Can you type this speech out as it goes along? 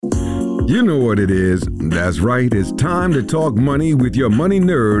You know what it is. That's right. It's time to talk money with your money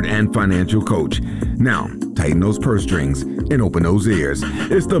nerd and financial coach. Now, tighten those purse strings and open those ears.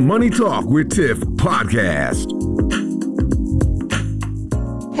 It's the Money Talk with Tiff podcast.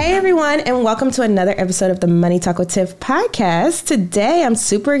 Hey everyone, and welcome to another episode of the Money Talk with Tiff podcast. Today, I'm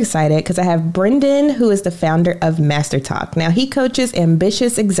super excited because I have Brenden, who is the founder of MasterTalk. Now, he coaches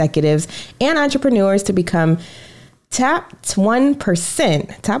ambitious executives and entrepreneurs to become top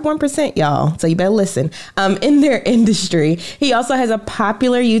 1%, y'all. So you better listen, in their industry. He also has a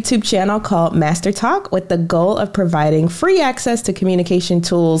popular YouTube channel called MasterTalk with the goal of providing free access to communication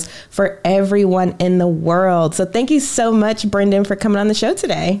tools for everyone in the world. So thank you so much, Brenden, for coming on the show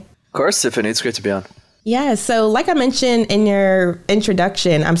today. Of course, Tiffany. It's great to be on. Yeah. So like I mentioned in your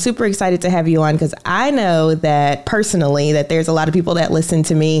introduction, I'm super excited to have you on because I know that personally that there's a lot of people that listen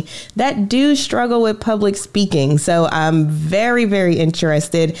to me that do struggle with public speaking. So I'm very, very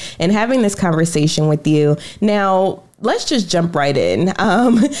interested in having this conversation with you. Now, let's just jump right in.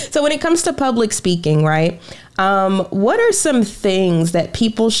 So when it comes to public speaking, right? What are some things that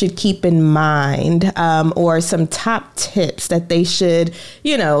people should keep in mind, or some top tips that they should,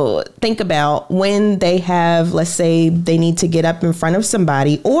 think about when they have, let's say, they need to get up in front of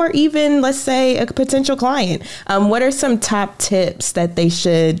somebody, or even, let's say, a potential client? What are some top tips that they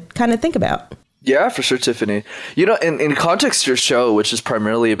should kind of think about? Yeah, for sure, Tiffany. In context to your show, which is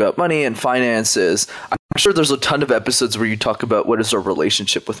primarily about money and finances, I'm sure there's a ton of episodes where you talk about what is our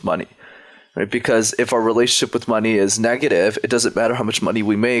relationship with money, right? Because if our relationship with money is negative, it doesn't matter how much money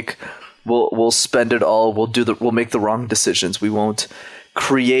we make. We'll spend it all. We'll make the wrong decisions. We won't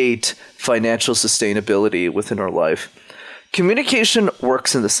create financial sustainability within our life. Communication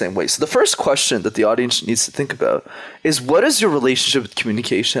works in the same way. So the first question that the audience needs to think about is, what is your relationship with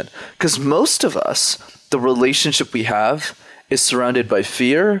communication? Because most of us, the relationship we have is surrounded by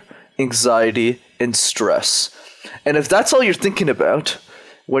fear, anxiety, and stress. And if that's all you're thinking about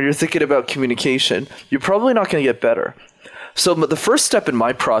when you're thinking about communication, you're probably not going to get better. So the first step in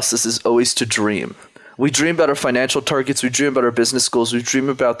my process is always to dream. We dream about our financial targets. We dream about our business goals. We dream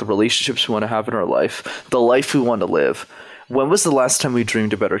about the relationships we want to have in our life, the life we want to live. When was the last time we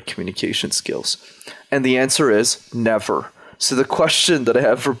dreamed about our communication skills? And the answer is never. So the question that I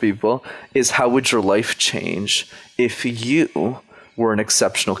have for people is, how would your life change if you were an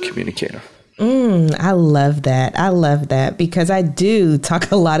exceptional communicator? I love that because I do talk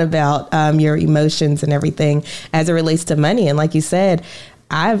a lot about your emotions and everything as it relates to money. And like you said,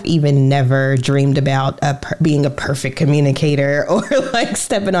 I've even never dreamed about being a perfect communicator or like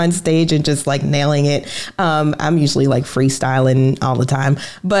stepping on stage and just like nailing it. I'm usually like freestyling all the time,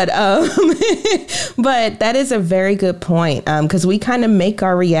 but but that is a very good point, because we kind of make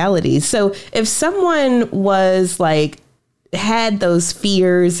our realities. So if someone was like had those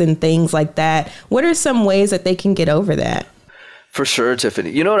fears and things like that, what are some ways that they can get over that? For sure,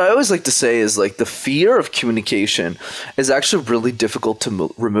 Tiffany. You know what I always like to say is, like, the fear of communication is actually really difficult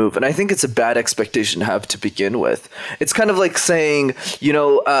to remove. And I think it's a bad expectation to have to begin with. It's kind of like saying,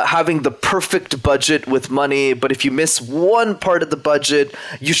 having the perfect budget with money, but if you miss one part of the budget,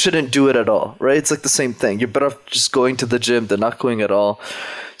 you shouldn't do it at all, right? It's like the same thing. You're better off just going to the gym than not going at all.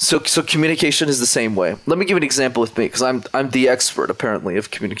 So communication is the same way. Let me give an example with me, because I'm the expert, apparently, of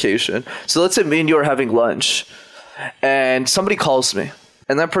communication. So let's say me and you are having lunch, and somebody calls me,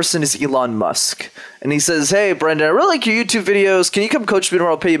 and that person is Elon Musk. And he says, "Hey, Brenden, I really like your YouTube videos. Can you come coach me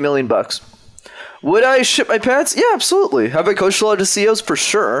tomorrow? I'll pay you $1 million. Would I shit my pants? Yeah, absolutely. Have I coached a lot of CEOs? For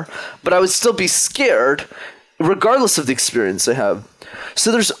sure. But I would still be scared, regardless of the experience I have.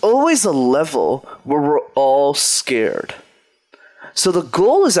 So there's always a level where we're all scared. So the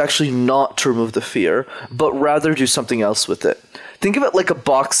goal is actually not to remove the fear, but rather do something else with it. Think of it like a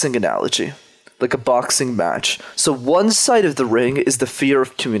boxing analogy. Like a boxing match. So one side of the ring is the fear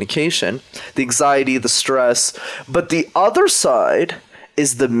of communication, the anxiety, the stress, but the other side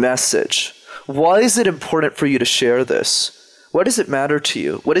is the message. Why is it important for you to share this? Why does it matter to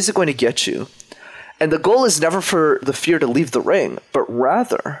you? What is it going to get you? And the goal is never for the fear to leave the ring, but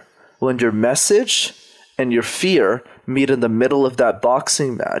rather when your message and your fear meet in the middle of that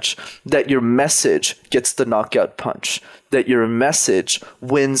boxing match, that your message gets the knockout punch, that your message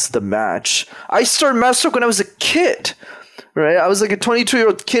wins the match. I started MasterTalk when I was a kid, right? I was like a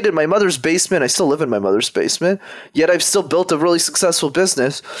 22-year-old kid in my mother's basement. I still live in my mother's basement, yet I've still built a really successful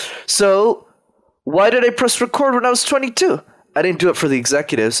business. So why did I press record when I was 22? I didn't do it for the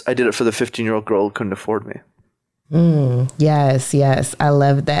executives. I did it for the 15-year-old girl who couldn't afford me. Yes. I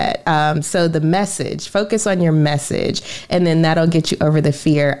love that. So the message, focus on your message, and then that'll get you over the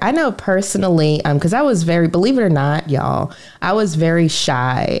fear. I know personally, because I was believe it or not, y'all, I was very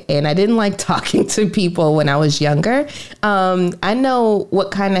shy and I didn't like talking to people when I was younger. I know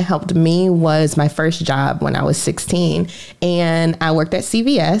what kind of helped me was my first job when I was 16, and I worked at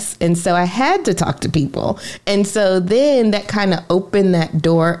CVS. And so I had to talk to people. And so then that kind of opened that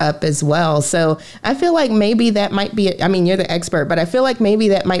door up as well. So I feel like maybe that might be, you're the expert, but I feel like maybe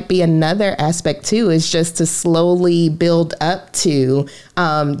that might be another aspect too, is just to slowly build up to,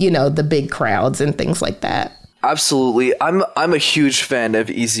 the big crowds and things like that. Absolutely. I'm a huge fan of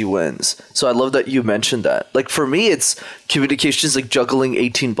easy wins. So I love that you mentioned that. Like for me, it's communications like juggling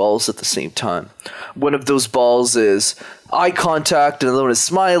 18 balls at the same time. One of those balls is eye contact, another one is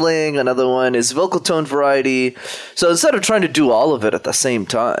smiling, another one is vocal tone variety. So instead of trying to do all of it at the same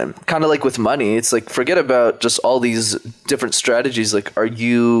time, kind of like with money, it's like forget about just all these different strategies. Like, are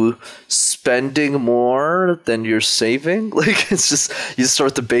you spending more than you're saving? Like, it's just, you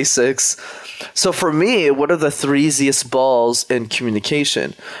start the basics. So for me, what are the three easiest balls in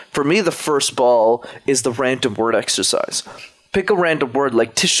communication? For me, the first ball is the random word exercise. Pick a random word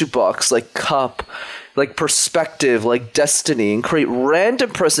like tissue box, like cup, like perspective, like destiny, and create random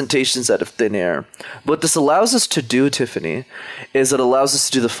presentations out of thin air. What this allows us to do, Tiffany, is it allows us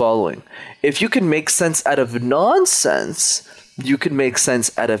to do the following. If you can make sense out of nonsense, you can make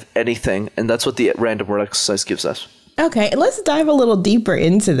sense out of anything. And that's what the random word exercise gives us. Okay, let's dive a little deeper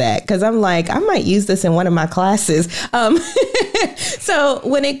into that, because I'm like, I might use this in one of my classes. So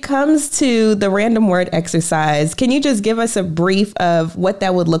when it comes to the random word exercise, can you just give us a brief of what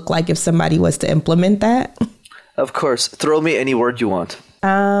that would look like if somebody was to implement that? Of course. Throw me any word you want.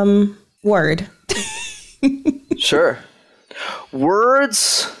 Word. Sure.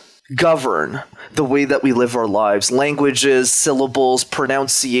 Words govern the way that we live our lives. Languages, syllables,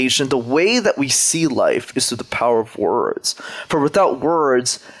 pronunciation, the way that we see life is through the power of words. For without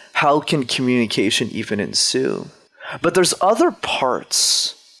words, how can communication even ensue? But there's other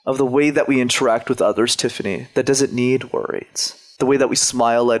parts of the way that we interact with others, Tiffany, that doesn't need words. The way that we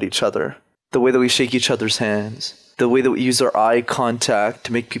smile at each other, the way that we shake each other's hands, the way that we use our eye contact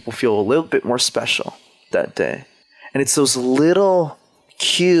to make people feel a little bit more special that day. And it's those little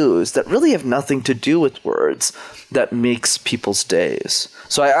cues that really have nothing to do with words that makes people's days.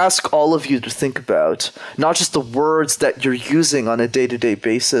 So I ask all of you to think about not just the words that you're using on a day-to-day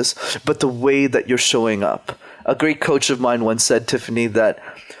basis, but the way that you're showing up. A great coach of mine once said, Tiffany, that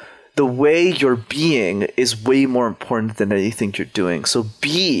the way you're being is way more important than anything you're doing. So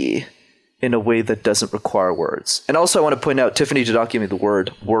be in a way that doesn't require words. And also I want to point out, Tiffany did not give me the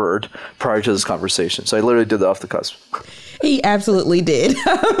word prior to this conversation. So I literally did that off the cusp. He absolutely did.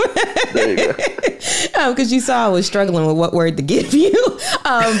 There you go. Because you saw I was struggling with what word to give you.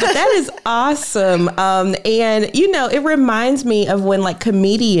 But that is awesome. And, it reminds me of when like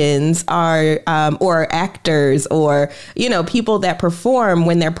comedians are or actors or, people that perform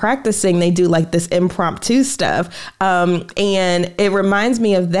when they're practicing, they do like this impromptu stuff. And it reminds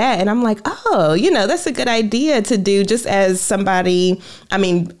me of that. And I'm like, oh, that's a good idea to do just as somebody.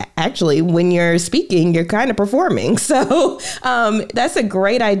 Actually, when you're speaking, you're kind of performing. So that's a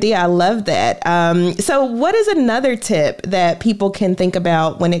great idea. I love that. So what is another tip that people can think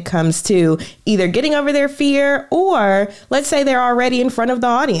about when it comes to either getting over their fear or let's say they're already in front of the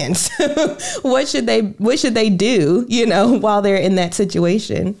audience? What should they do, while they're in that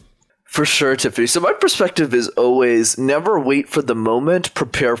situation? For sure, Tiffany. So my perspective is always never wait for the moment,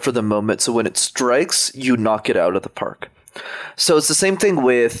 prepare for the moment. So when it strikes, you knock it out of the park. So it's the same thing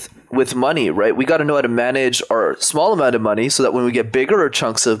with money, right? We got to know how to manage our small amount of money so that when we get bigger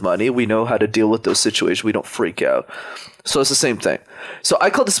chunks of money, we know how to deal with those situations. We don't freak out. So it's the same thing. So I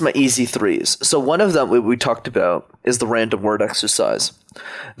call this my easy threes. So one of them we talked about is the random word exercise.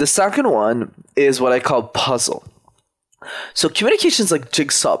 The second one is what I call puzzle. So communication's like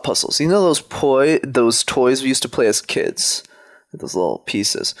jigsaw puzzles. Those toys we used to play as kids? Those little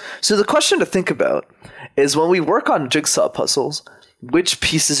pieces. So the question to think about is when we work on jigsaw puzzles, which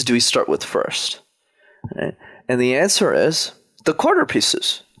pieces do we start with first? Right? And the answer is the corner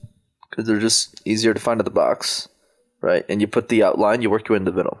pieces, because they're just easier to find in the box, right? And you put the outline, you work your way in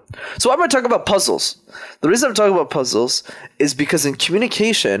the middle. So why am I talking about puzzles? The reason I'm talking about puzzles is because in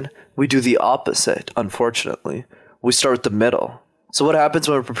communication, we do the opposite, unfortunately. We start with the middle. So what happens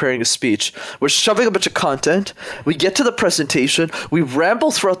when we're preparing a speech? We're shoving a bunch of content. We get to the presentation. We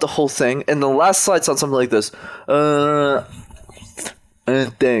ramble throughout the whole thing. And the last slide sounds something like this.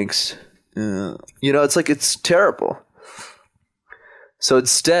 Thanks. It's like it's terrible. So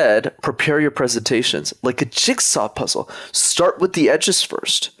instead, prepare your presentations like a jigsaw puzzle. Start with the edges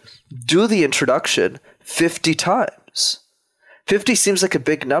first. Do the introduction 50 times. 50 seems like a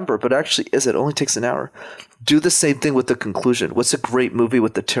big number, but actually isn't. It only takes an hour. Do the same thing with the conclusion. What's a great movie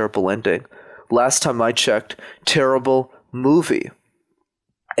with a terrible ending? Last time I checked, terrible movie.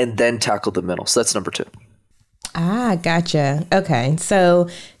 And then tackle the middle. So that's number 2. Ah, gotcha. Okay. So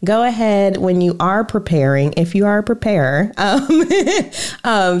go ahead when you are preparing, if you are a preparer,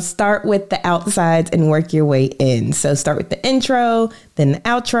 start with the outsides and work your way in. So start with the intro, then the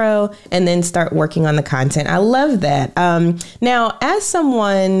outro, and then start working on the content. I love that. Now, as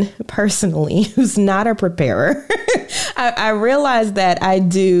someone personally who's not a preparer, I realize that I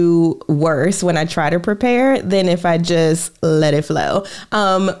do worse when I try to prepare than if I just let it flow.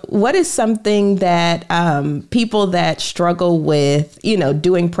 What is something that people that struggle with,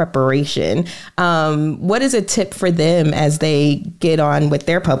 doing preparation, what is a tip for them as they get on with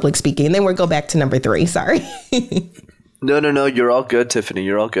their public speaking? And then we'll go back to number 3. Sorry. No. You're all good, Tiffany.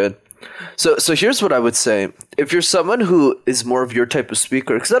 You're all good. So here's what I would say. If you're someone who is more of your type of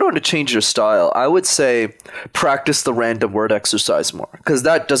speaker, because I don't want to change your style, I would say practice the random word exercise more, because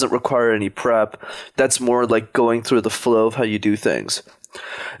that doesn't require any prep. That's more like going through the flow of how you do things.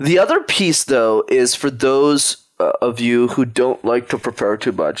 The other piece, though, is for those of you who don't like to prepare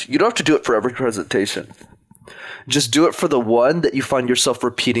too much. You don't have to do it for every presentation. Just do it for the one that you find yourself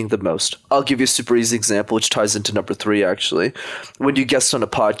repeating the most. I'll give you a super easy example, which ties into number 3, actually. When you guest on a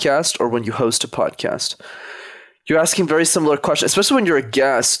podcast or when you host a podcast, you're asking very similar questions. Especially when you're a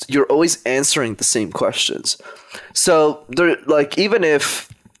guest, you're always answering the same questions. So, even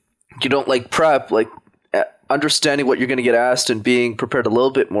if you don't like prep, understanding what you're going to get asked and being prepared a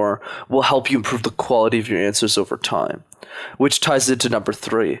little bit more will help you improve the quality of your answers over time, which ties into number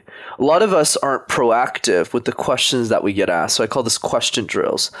 3. A lot of us aren't proactive with the questions that we get asked. So I call this question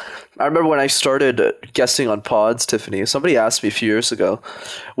drills. I remember when I started guesting on pods, Tiffany, somebody asked me a few years ago,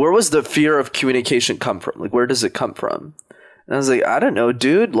 where was the fear of communication come from? Where does it come from? And I was like, I don't know,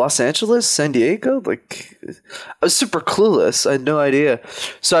 dude. Los Angeles, San Diego? I was super clueless. I had no idea.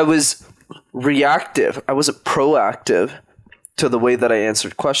 So I was reactive. I wasn't proactive to the way that I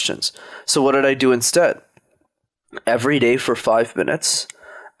answered questions. So what did I do instead? Every day for 5 minutes,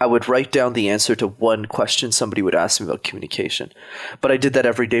 I would write down the answer to one question somebody would ask me about communication. But I did that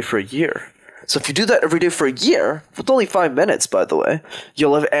every day for a year. So if you do that every day for a year, with only 5 minutes, by the way,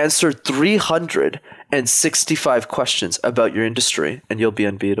 you'll have answered 365 questions about your industry, and you'll be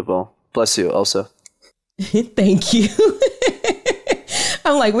unbeatable. Bless you, Elsa. Thank you.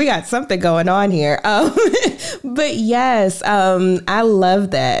 I'm like, we got something going on here. But yes, I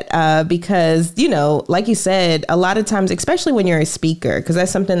love that because, like you said, a lot of times, especially when you're a speaker, because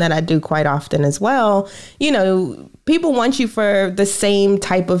that's something that I do quite often as well, people want you for the same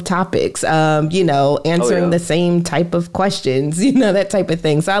type of topics, answering the same type of questions, that type of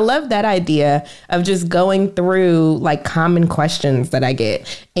thing. So I love that idea of just going through common questions that I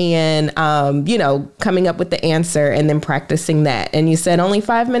get and, coming up with the answer and then practicing that. And you said only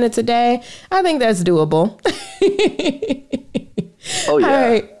 5 minutes a day. I think that's doable. Oh, yeah. All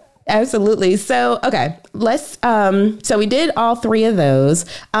right. Absolutely. So, okay, let's, so we did all 3 of those,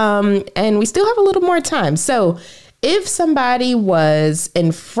 and we still have a little more time. So if somebody was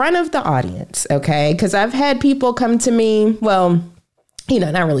in front of the audience, okay, because I've had people come to me, well,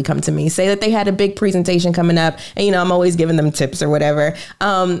 not really come to me, say that they had a big presentation coming up and, I'm always giving them tips or whatever.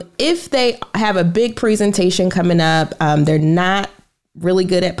 If they have a big presentation coming up, they're not really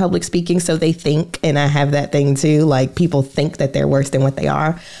good at public speaking. So they think, and I have that thing too, people think that they're worse than what they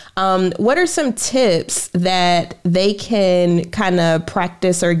are. What are some tips that they can kind of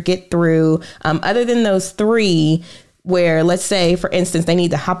practice or get through other than those 3 where, let's say, for instance, they need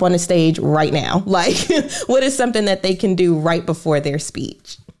to hop on the stage right now? What is something that they can do right before their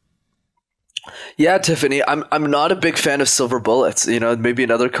speech? Yeah, Tiffany, I'm not a big fan of silver bullets. Maybe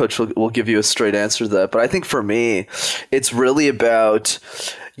another coach will give you a straight answer to that. But I think for me, it's really about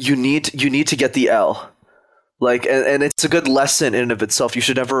you need to get the L. And it's a good lesson in and of itself. You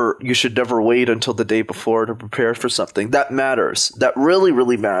should never wait until the day before to prepare for something. That matters. That really,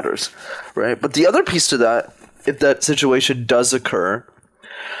 really matters. Right? But the other piece to that, if that situation does occur,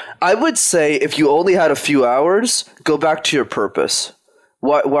 I would say if you only had a few hours, go back to your purpose.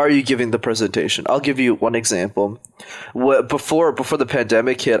 Why are you giving the presentation? I'll give you one example. Before the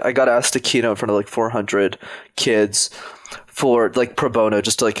pandemic hit, I got asked to keynote in front of 400 kids for pro bono,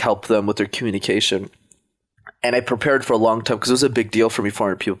 just to help them with their communication. And I prepared for a long time because it was a big deal for me,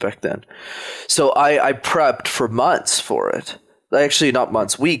 400 people back then. So I prepped for months for it. Actually, not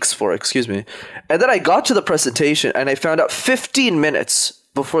months, weeks for, excuse me. And then I got to the presentation and I found out 15 minutes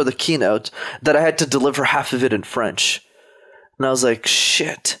before the keynote that I had to deliver half of it in French. And I was like,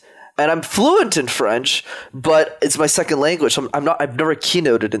 shit. And I'm fluent in French, but it's my second language. I've never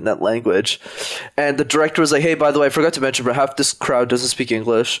keynoted in that language. And the director was like, hey, by the way, I forgot to mention, but half this crowd doesn't speak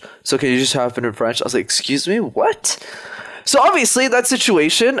English. So can you just have it in French? I was like, excuse me, what? So obviously that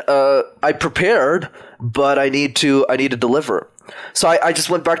situation, I prepared, but I need to deliver. So I just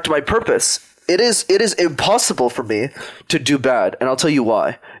went back to my purpose. It is impossible for me to do bad, and I'll tell you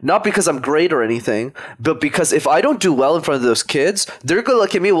why. Not because I'm great or anything, but because if I don't do well in front of those kids, they're going to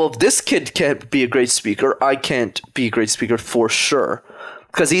look at me, well, if this kid can't be a great speaker, I can't be a great speaker for sure.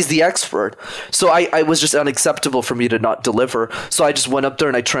 Because he's the expert. So I was just unacceptable for me to not deliver. So I just went up there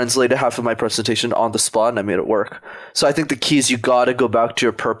and I translated half of my presentation on the spot and I made it work. So I think the key is you got to go back to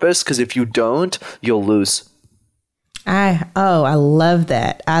your purpose, because if you don't, you'll lose. I love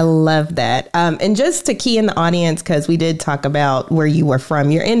that. I love that. And just to key in the audience, because we did talk about where you were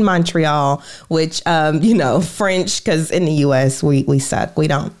from. You're in Montreal, which, French, because in the U.S. we suck. We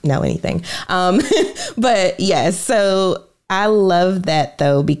don't know anything. But yes, so I love that,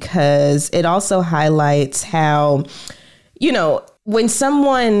 though, because it also highlights how, when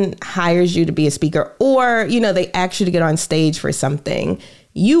someone hires you to be a speaker or, they ask you to get on stage for something,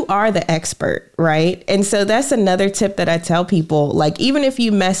 you are the expert, right? And so that's another tip that I tell people, like, even if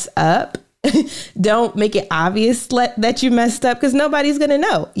you mess up, don't make it obvious that you messed up, because nobody's going to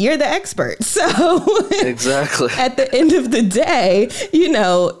know. You're the expert. So exactly. At the end of the day,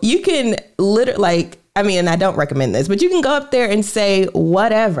 you can literally, and I don't recommend this, but you can go up there and say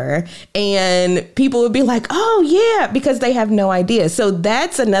whatever, and people would be like, oh yeah, because they have no idea. So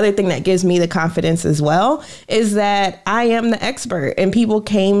that's another thing that gives me the confidence as well, is that I am the expert and people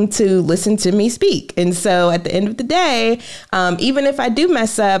came to listen to me speak. And so at the end of the day, even if I do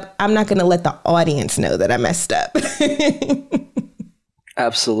mess up, I'm not going to let the audience know that I messed up.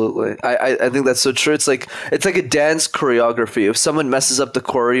 Absolutely. I think that's so true. It's like a dance choreography. If someone messes up the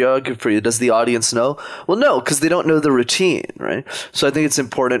choreography, does the audience know? Well, no, because they don't know the routine, right? So I think it's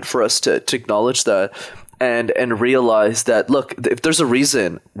important for us to acknowledge that and realize that, look, if there's a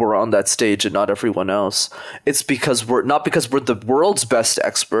reason we're on that stage and not everyone else, it's because we're the world's best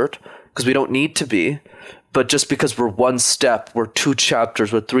expert, because we don't need to be, but just because we're one step, we're 2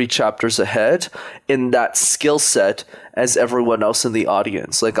 chapters, we're 3 chapters ahead in that skill set as everyone else in the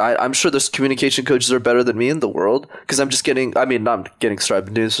audience. Like, I'm sure there's communication coaches are better than me in the world, because I'm not getting started. I've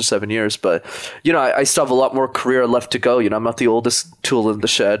been doing this for 7 years, but, I still have a lot more career left to go. I'm not the oldest tool in the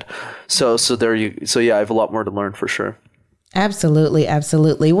shed. So yeah, I have a lot more to learn for sure. Absolutely.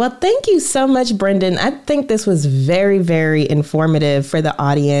 Absolutely. Well, thank you so much, Brenden. I think this was very, very informative for the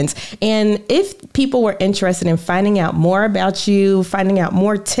audience. And if people were interested in finding out more about you, finding out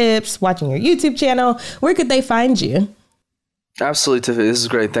more tips, watching your YouTube channel, where could they find you? Absolutely, Tiffany. This is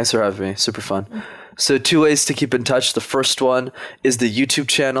great. Thanks for having me. Super fun. So 2 ways to keep in touch. The first one is the YouTube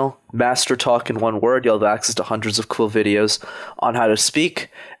channel, MasterTalk in one word. You'll have access to hundreds of cool videos on how to speak.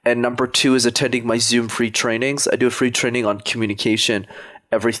 And number 2 is attending my Zoom free trainings. I do a free training on communication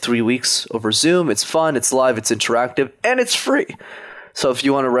every 3 weeks over Zoom. It's fun, it's live, it's interactive, and it's free. So if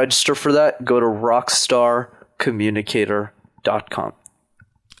you want to register for that, go to rockstarcommunicator.com.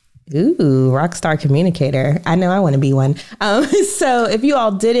 Ooh, rockstar communicator. I know I want to be one. So if you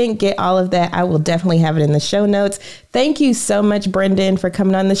all didn't get all of that, I will definitely have it in the show notes. Thank you so much, Brenden, for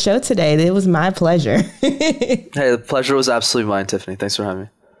coming on the show today. It was my pleasure. Hey, the pleasure was absolutely mine, Tiffany. Thanks for having me.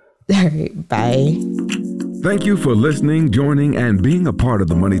 All right, bye. Thank you for listening, joining, and being a part of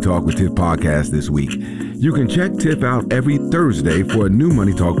the Money Talk with Tiff podcast this week. You can check Tiff out every Thursday for a new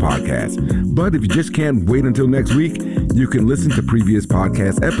Money Talk podcast. But if you just can't wait until next week, you can listen to previous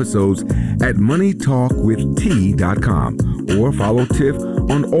podcast episodes at moneytalkwitht.com or follow Tiff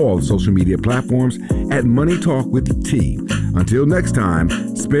on all social media platforms at Money Talk with T. Until next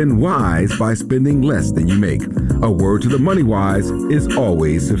time, spend wise by spending less than you make. A word to the money wise is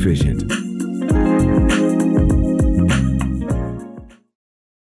always sufficient.